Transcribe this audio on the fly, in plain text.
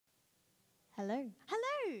Hello.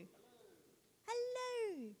 Hello.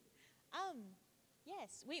 Hello.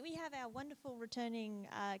 Yes, we have our wonderful returning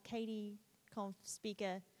Katie Conf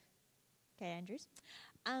speaker, Kay Andrews,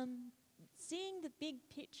 seeing the big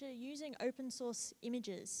picture using open source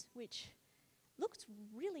images, which looks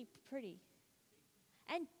really pretty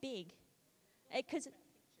and big,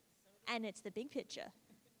 and it's the big picture.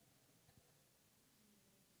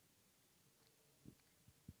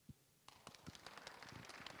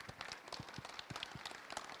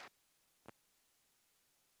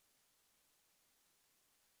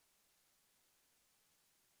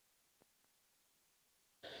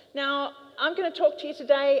 Now, I'm going to talk to you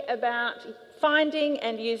today about finding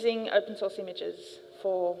and using open source images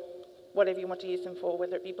for whatever you want to use them for,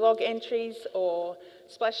 whether it be blog entries or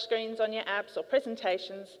splash screens on your apps or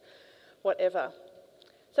presentations, whatever.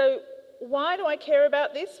 So why do I care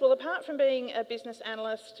about this? Well, apart from being a business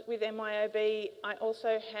analyst with MYOB, I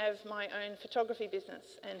also have my own photography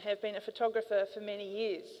business and have been a photographer for many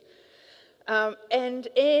years. And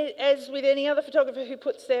as with any other photographer who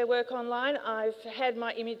puts their work online, I've had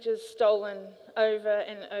my images stolen over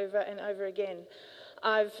and over and over again.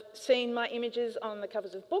 I've seen my images on the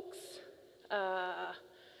covers of books. I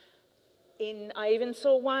even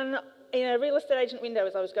saw one in a real estate agent window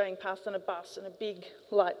as I was going past on a bus in a big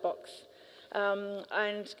light box,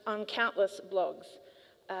 and on countless blogs.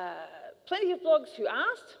 Plenty of blogs who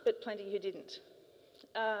asked, but plenty who didn't.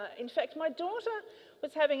 In fact, my daughter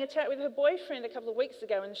was having a chat with her boyfriend a couple of weeks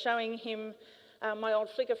ago and showing him my old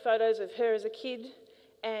Flickr photos of her as a kid,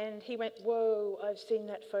 and he went, "Whoa, I've seen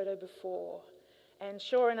that photo before." And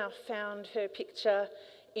sure enough, found her picture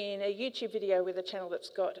in a YouTube video with a channel that's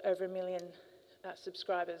got over 1 million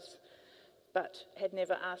subscribers, but had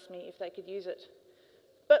never asked me if they could use it.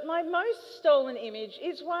 But my most stolen image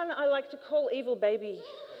is one I like to call Evil Baby.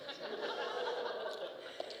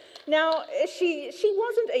 Now, she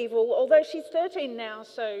wasn't evil, although she's 13 now,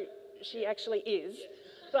 so she actually is.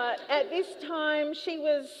 But at this time, she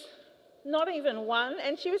was not even 1,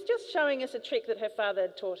 and she was just showing us a trick that her father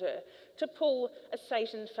had taught her, to pull a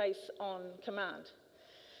Satan face on command.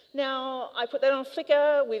 Now, I put that on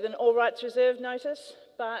Flickr with an all rights reserved notice,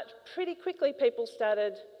 but pretty quickly people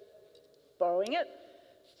started borrowing it,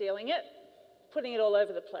 stealing it, putting it all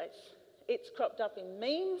over the place. It's cropped up in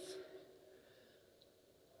memes.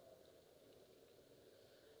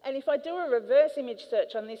 And if I do a reverse image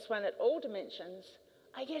search on this one at all dimensions,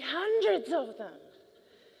 I get hundreds of them.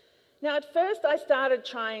 Now, at first I started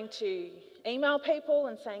trying to email people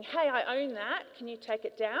and saying, "Hey, I own that, can you take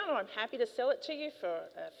it down? Or I'm happy to sell it to you for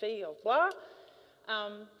a fee or blah."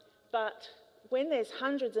 But when there's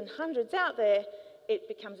hundreds and hundreds out there, it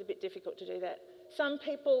becomes a bit difficult to do that. Some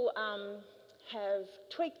people have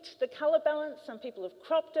tweaked the colour balance, some people have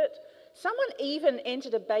cropped it. Someone even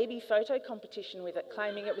entered a baby photo competition with it,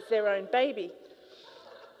 claiming it was their own baby.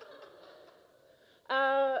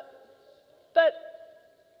 But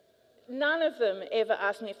none of them ever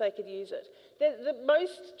asked me if they could use it. The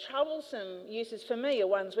most troublesome uses for me are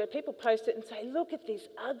ones where people post it and say, "Look at this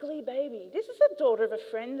ugly baby. This is the daughter of a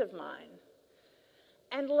friend of mine."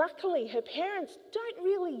 And luckily, her parents don't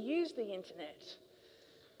really use the internet,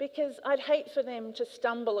 because I'd hate for them to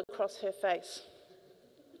stumble across her face.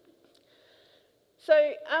 So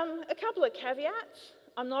a couple of caveats.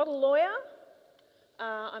 I'm not a lawyer.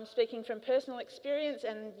 I'm speaking from personal experience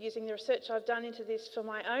and using the research I've done into this for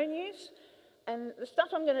my own use. And the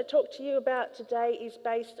stuff I'm going to talk to you about today is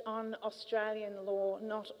based on Australian law,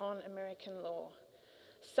 not on American law.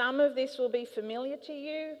 Some of this will be familiar to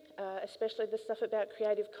you, especially the stuff about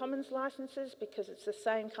Creative Commons licenses, because it's the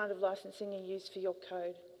same kind of licensing you use for your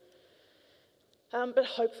code. But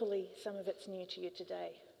hopefully some of it's new to you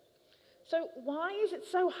today. So why is it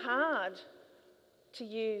so hard to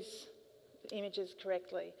use images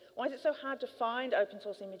correctly? Why is it so hard to find open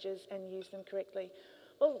source images and use them correctly?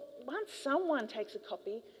 Well, once someone takes a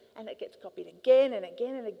copy and it gets copied again and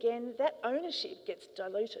again and again, that ownership gets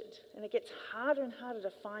diluted and it gets harder and harder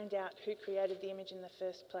to find out who created the image in the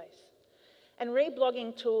first place. And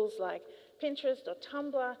reblogging tools like Pinterest or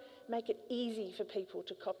Tumblr make it easy for people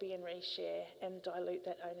to copy and reshare and dilute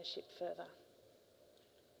that ownership further.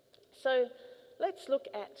 So let's look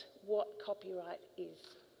at what copyright is.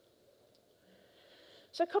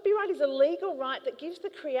 So copyright is a legal right that gives the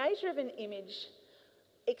creator of an image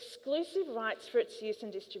exclusive rights for its use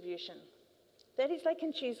and distribution. That is, they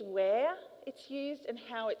can choose where it's used and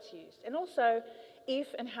how it's used, and also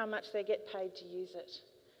if and how much they get paid to use it.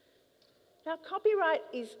 Now, copyright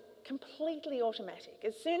is completely automatic.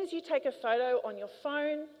 As soon as you take a photo on your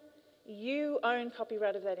phone, you own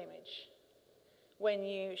copyright of that image. When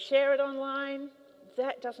you share it online,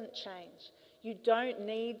 that doesn't change. You don't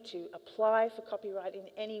need to apply for copyright in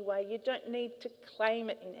any way. You don't need to claim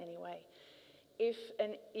it in any way.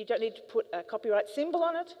 You don't need to put a copyright symbol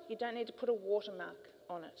on it. You don't need to put a watermark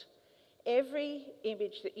on it. Every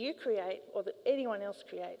image that you create or that anyone else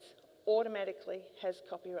creates automatically has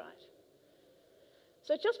copyright.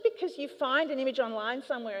 So just because you find an image online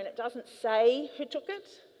somewhere and it doesn't say who took it,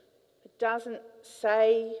 it doesn't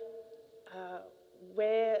say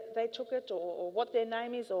where they took it or what their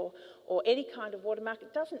name is or any kind of watermark,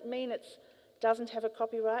 it doesn't mean it doesn't have a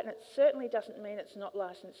copyright, and it certainly doesn't mean it's not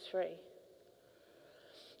license free.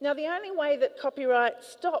 Now, the only way that copyright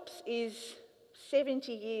stops is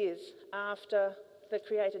 70 years after the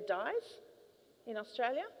creator dies in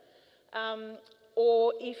Australia,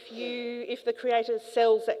 or if the creator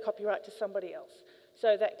sells that copyright to somebody else.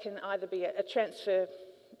 So that can either be a transfer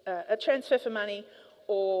for money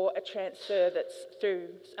or a transfer that's through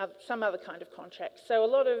some other kind of contract. So a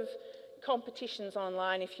lot of competitions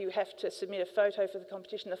online, if you have to submit a photo for the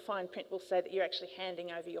competition, the fine print will say that you're actually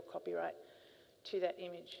handing over your copyright to that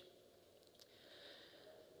image.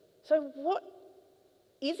 So what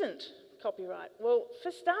isn't copyright? Well,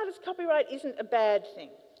 for starters, copyright isn't a bad thing.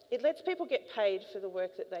 It lets people get paid for the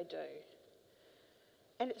work that they do.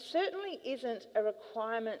 And it certainly isn't a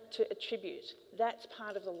requirement to attribute. That's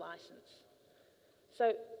part of the license.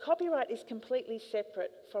 So copyright is completely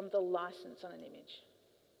separate from the license on an image.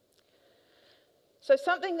 So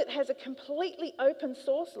something that has a completely open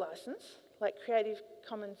source license, like Creative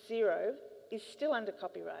Commons Zero, is still under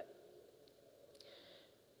copyright.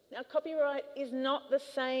 Now, copyright is not the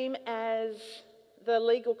same as the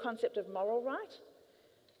legal concept of moral right.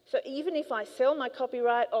 So even if I sell my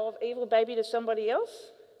copyright of Evil Baby to somebody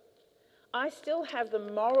else, I still have the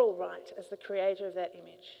moral right as the creator of that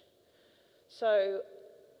image. So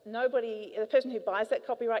the person who buys that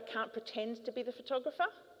copyright can't pretend to be the photographer.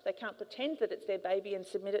 They can't pretend that it's their baby and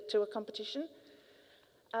submit it to a competition.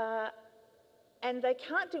 And they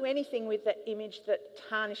can't do anything with that image that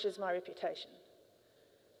tarnishes my reputation.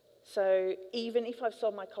 So even if I've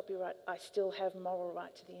sold my copyright, I still have moral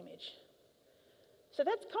right to the image. So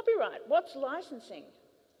that's copyright. What's licensing?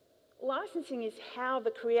 Licensing is how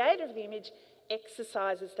the creator of the image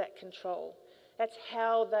exercises that control. That's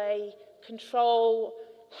how they control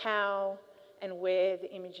how and where the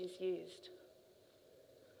image is used.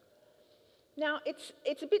 Now, it's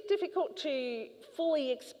a bit difficult to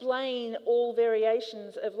fully explain all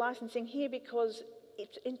variations of licensing here because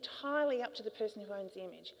it's entirely up to the person who owns the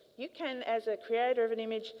image. You can, as a creator of an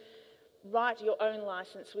image, write your own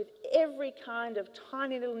license with every kind of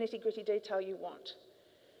tiny little nitty-gritty detail you want.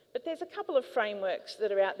 But there's a couple of frameworks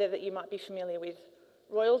that are out there that you might be familiar with.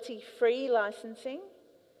 Royalty-free licensing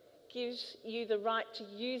gives you the right to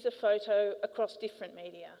use a photo across different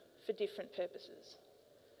media for different purposes.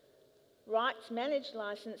 Rights-managed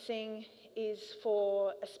licensing is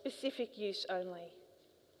for a specific use only,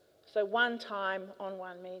 so one time on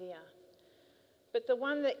one media. But the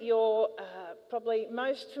one that you're probably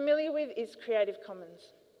most familiar with is Creative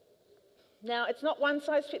Commons. Now, it's not one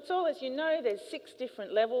size fits all. As you know, there's 6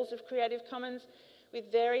 different levels of Creative Commons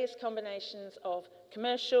with various combinations of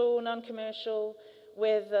commercial, non-commercial,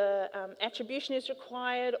 whether attribution is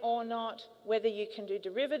required or not, whether you can do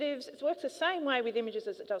derivatives. It works the same way with images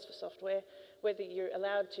as it does for software, whether you're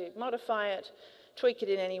allowed to modify it, tweak it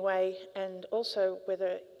in any way, and also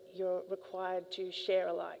whether you're required to share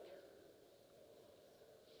alike.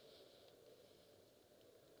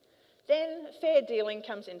 Then fair dealing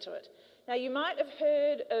comes into it. Now, you might have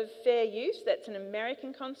heard of fair use. That's an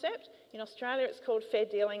American concept. In Australia, it's called fair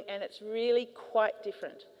dealing, and it's really quite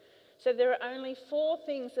different. So there are only 4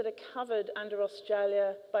 things that are covered under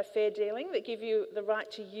Australia by fair dealing that give you the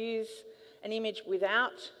right to use an image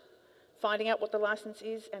without finding out what the license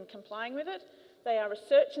is and complying with it. They are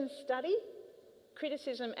research and study,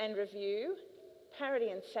 criticism and review, parody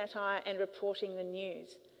and satire, and reporting the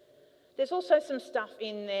news. There's also some stuff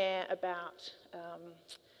in there about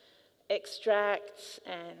extracts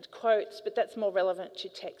and quotes, but that's more relevant to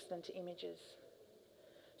text than to images.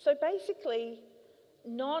 So basically,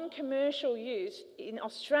 non-commercial use in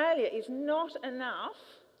Australia is not enough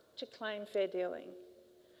to claim fair dealing.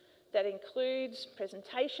 That includes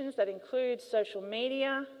presentations, that includes social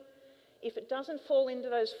media. If it doesn't fall into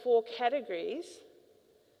those 4 categories,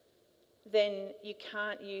 then you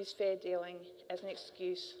can't use fair dealing as an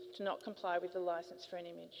excuse to not comply with the license for an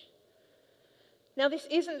image. Now, this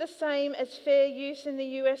isn't the same as fair use in the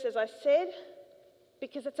US, as I said,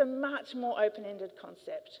 because it's a much more open-ended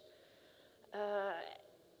concept.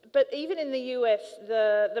 But even in the US,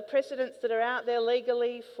 the precedents that are out there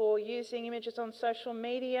legally for using images on social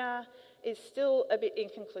media is still a bit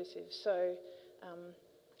inconclusive. So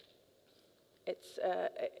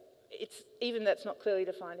it's even that's not clearly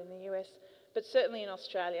defined in the US, but certainly in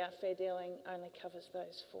Australia, fair dealing only covers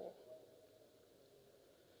those 4.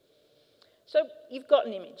 So you've got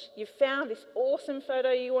an image. You've found this awesome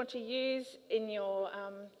photo you want to use in your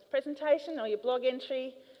presentation or your blog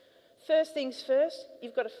entry. First things first,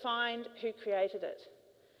 you've got to find who created it.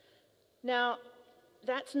 Now,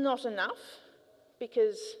 that's not enough,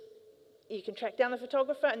 because you can track down the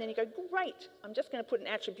photographer and then you go, great, I'm just going to put an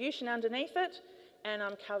attribution underneath it and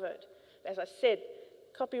I'm covered. As I said,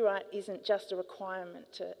 copyright isn't just a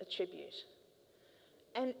requirement to attribute.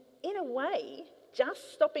 And in a way,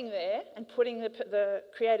 just stopping there and putting the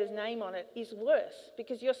creator's name on it is worse,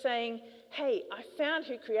 because you're saying, hey, I found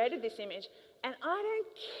who created this image and I don't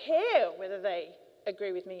care whether they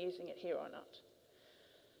agree with me using it here or not.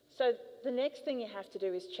 So the next thing you have to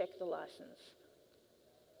do is check the license.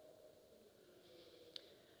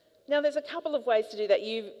 Now there's a couple of ways to do that.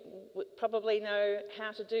 You probably know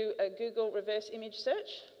how to do a Google reverse image search.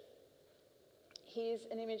 Here's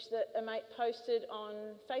an image that a mate posted on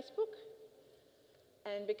Facebook.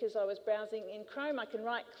 And because I was browsing in Chrome, I can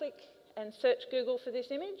right-click and search Google for this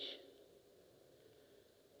image.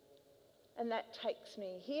 And that takes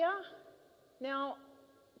me here. Now,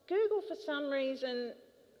 Google, for some reason,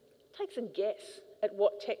 takes a guess at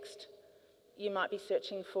what text you might be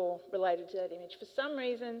searching for related to that image. For some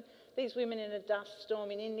reason, these women in a dust storm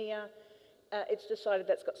in India, it's decided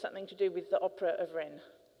that's got something to do with the opera of Ren.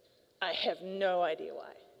 I have no idea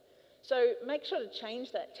why. So make sure to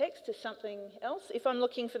change that text to something else. If I'm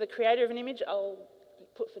looking for the creator of an image, I'll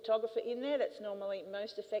put photographer in there. That's normally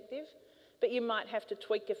most effective. But you might have to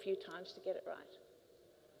tweak a few times to get it right.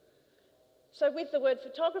 So with the word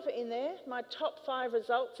photographer in there, my top 5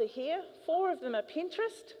 results are here. 4 of them are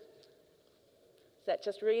Pinterest. That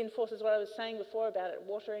just reinforces what I was saying before about it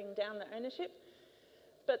watering down the ownership.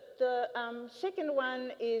 But the second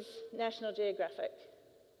one is National Geographic,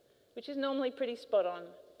 which is normally pretty spot on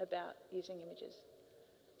about using images.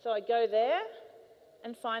 So I go there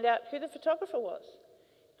and find out who the photographer was.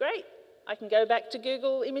 Great, I can go back to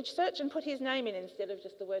Google image search and put his name in instead of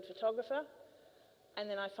just the word photographer. And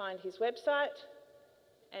then I find his website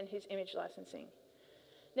and his image licensing.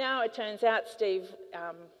 Now it turns out Steve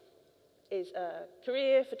is a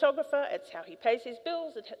career photographer. It's how he pays his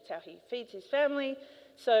bills, it's how he feeds his family.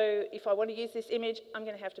 So if I want to use this image, I'm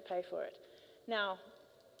going to have to pay for it. Now,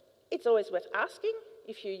 it's always worth asking.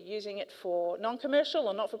 If you're using it for non-commercial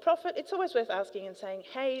or not-for-profit, it's always worth asking and saying,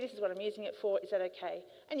 hey, this is what I'm using it for, is that okay?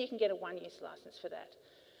 And you can get a one-use license for that.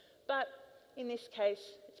 But in this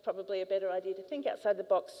case, it's probably a better idea to think outside the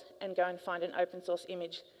box and go and find an open source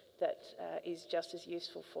image that is just as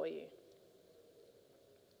useful for you.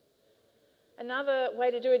 Another way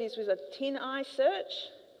to do it is with a TinEye search,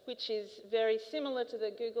 which is very similar to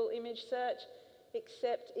the Google image search,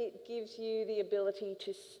 except it gives you the ability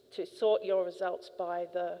to sort your results by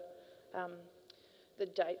the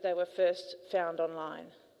date they were first found online.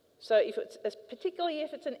 So if it's, particularly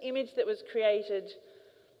if it's an image that was created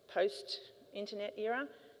post-internet era,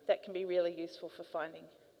 that can be really useful for finding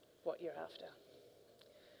what you're after.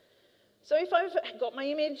 So if I've got my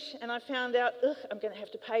image and I found out, I'm going to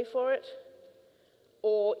have to pay for it,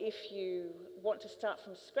 or if you want to start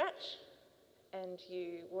from scratch, and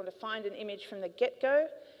you want to find an image from the get-go,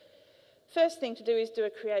 first thing to do is do a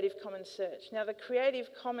Creative Commons search. Now, the Creative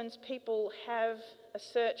Commons people have a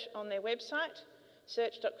search on their website,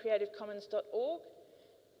 search.creativecommons.org.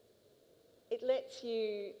 It lets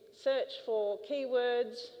you search for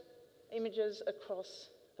keywords, images across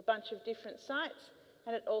a bunch of different sites,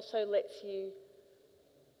 and it also lets you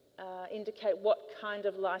indicate what kind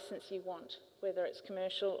of license you want, whether it's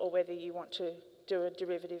commercial or whether you want to do a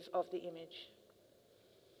derivative of the image.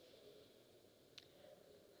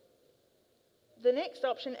 The next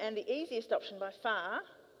option, and the easiest option by far,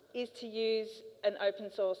 is to use an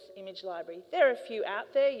open source image library. There are a few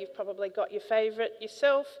out there. You've probably got your favourite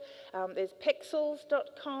yourself. There's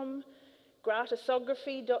pexels.com,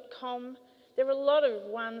 gratisography.com. There are a lot of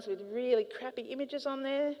ones with really crappy images on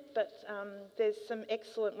there, but there's some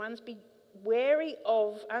excellent ones. Be wary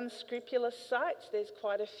of unscrupulous sites. There's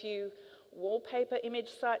quite a few wallpaper image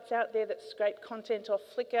sites out there that scrape content off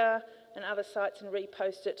Flickr and other sites and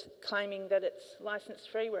repost it, claiming that it's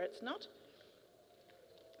license-free where it's not.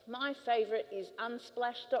 My favourite is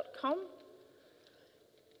unsplash.com.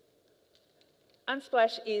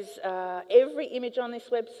 Unsplash is, every image on this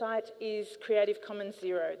website is Creative Commons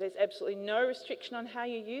 0. There's absolutely no restriction on how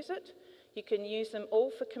you use it. You can use them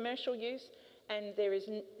all for commercial use, and there is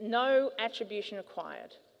no attribution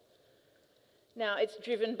required. Now, it's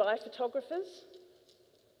driven by photographers,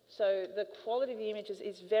 so the quality of the images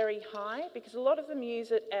is very high because a lot of them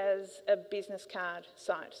use it as a business card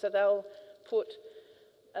site. So they'll put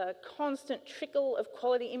a constant trickle of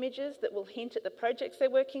quality images that will hint at the projects they're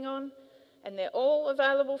working on, and they're all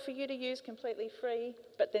available for you to use completely free,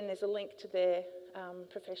 but then there's a link to their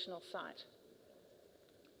professional site.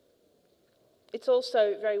 It's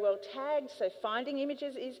also very well tagged, so finding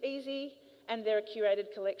images is easy, and there are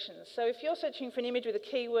curated collections. So if you're searching for an image with a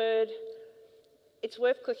keyword, it's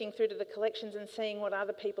worth clicking through to the collections and seeing what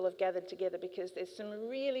other people have gathered together, because there's some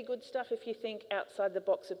really good stuff if you think outside the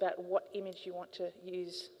box about what image you want to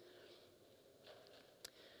use.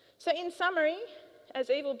 So in summary, as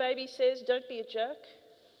Evil Baby says, don't be a jerk.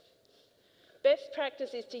 Best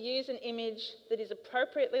practice is to use an image that is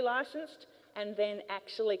appropriately licensed and then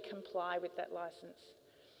actually comply with that license.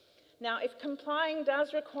 Now, if complying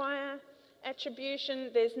does require attribution,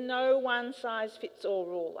 there's no one-size-fits-all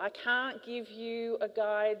rule. I can't give you a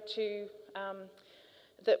guide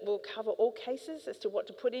that will cover all cases as to what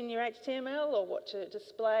to put in your HTML or what to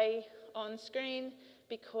display on screen,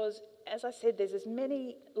 because, as I said, there's as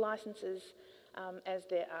many licenses as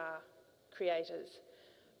there are creators.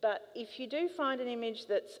 But if you do find an image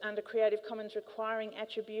that's under Creative Commons requiring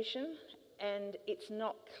attribution and it's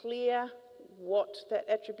not clear what that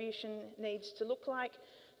attribution needs to look like,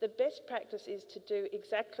 the best practice is to do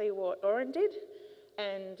exactly what Oren did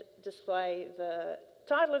and display the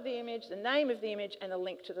title of the image, the name of the image, and a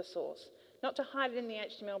link to the source. Not to hide it in the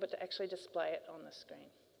HTML, but to actually display it on the screen.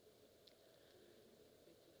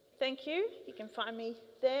 Thank you. You can find me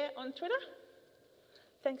there on Twitter.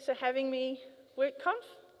 Thanks for having me, WorkConf.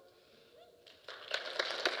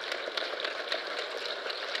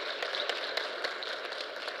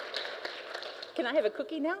 Can I have a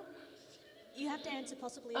cookie now? You have to answer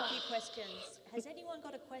possibly a few questions. Has anyone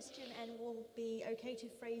got a question and will be okay to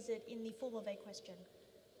phrase it in the form of a question?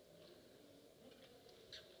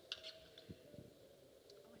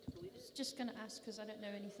 I was just going to ask, because I don't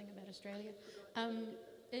know anything about Australia.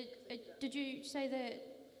 Did you say that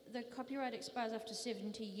the copyright expires after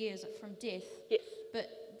 70 years from death? Yes.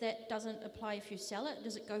 But that doesn't apply if you sell it?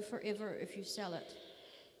 Does it go forever if you sell it?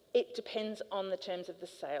 It depends on the terms of the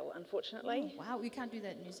sale, unfortunately. Oh, wow, we can't do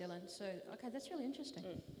that in New Zealand. So, okay, that's really interesting.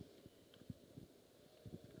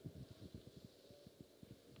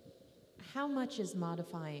 How much is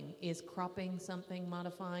modifying? Is cropping something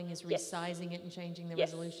modifying? Is Yes. resizing it and changing the Yes.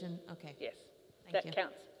 resolution? Okay. Yes, Thank you. that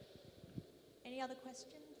counts. Any other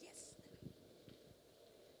questions? Yes.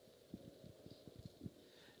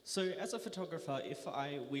 So as a photographer, if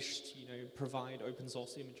I wish to, provide open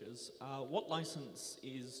source images, what license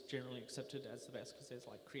is generally accepted as the best? Because there's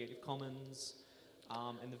like Creative Commons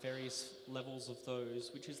and the various levels of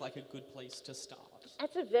those, which is like a good place to start.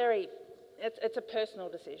 It's a personal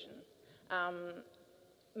decision.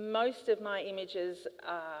 Most of my images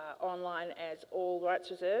are online as all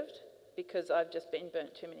rights reserved because I've just been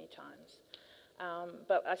burnt too many times.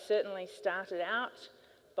 But I certainly started out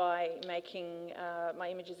by making my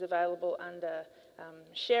images available under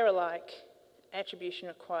share-alike, attribution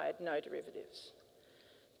required, no derivatives,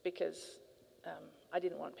 because I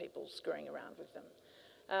didn't want people screwing around with them.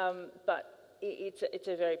 But it's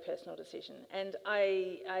a very personal decision. And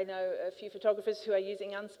I know a few photographers who are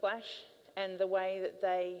using Unsplash, and the way that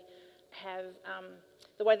they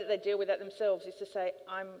deal with that themselves is to say,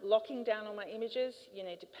 I'm locking down all my images, you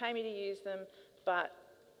need to pay me to use them, but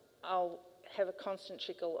I'll have a constant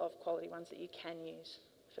trickle of quality ones that you can use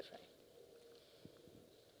for free.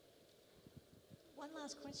 One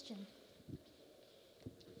last question.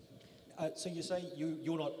 So you say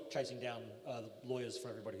you're not chasing down lawyers for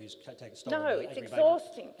everybody who's taken stolen? No, it's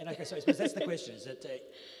exhausting. And okay, so I suppose that's the question: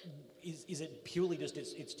 is it purely just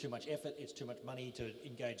it's too much effort, it's too much money to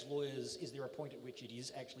engage lawyers? Is there a point at which it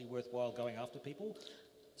is actually worthwhile going after people?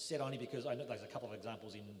 Said only because I know there's a couple of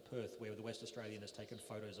examples in Perth where the West Australian has taken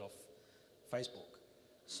photos off Facebook.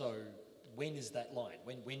 So when is that line?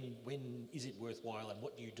 When is it worthwhile, and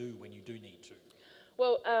what do you do when you do need to?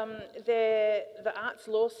 Well, the Arts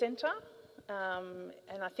Law Centre,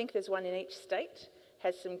 and I think there's one in each state,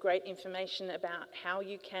 has some great information about how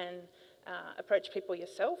you can approach people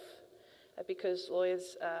yourself, because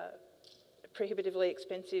lawyers are prohibitively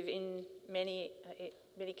expensive in many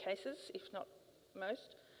cases, if not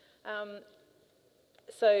most.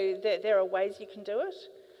 So there are ways you can do it,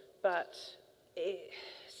 but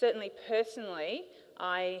certainly personally,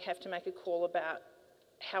 I have to make a call about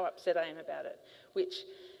how upset I am about it, which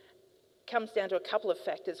comes down to a couple of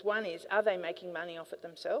factors. One is, are they making money off it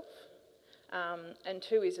themselves? And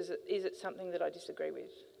two is it something that I disagree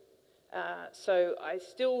with? So I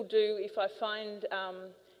still do, if I find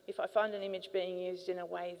an image being used in a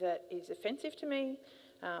way that is offensive to me,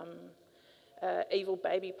 evil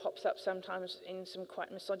baby pops up sometimes in some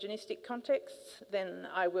quite misogynistic contexts, then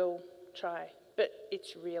I will try, but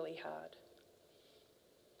it's really hard.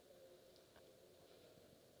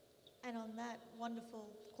 And on that wonderful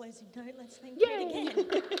closing note, let's thank Kate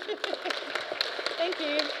again.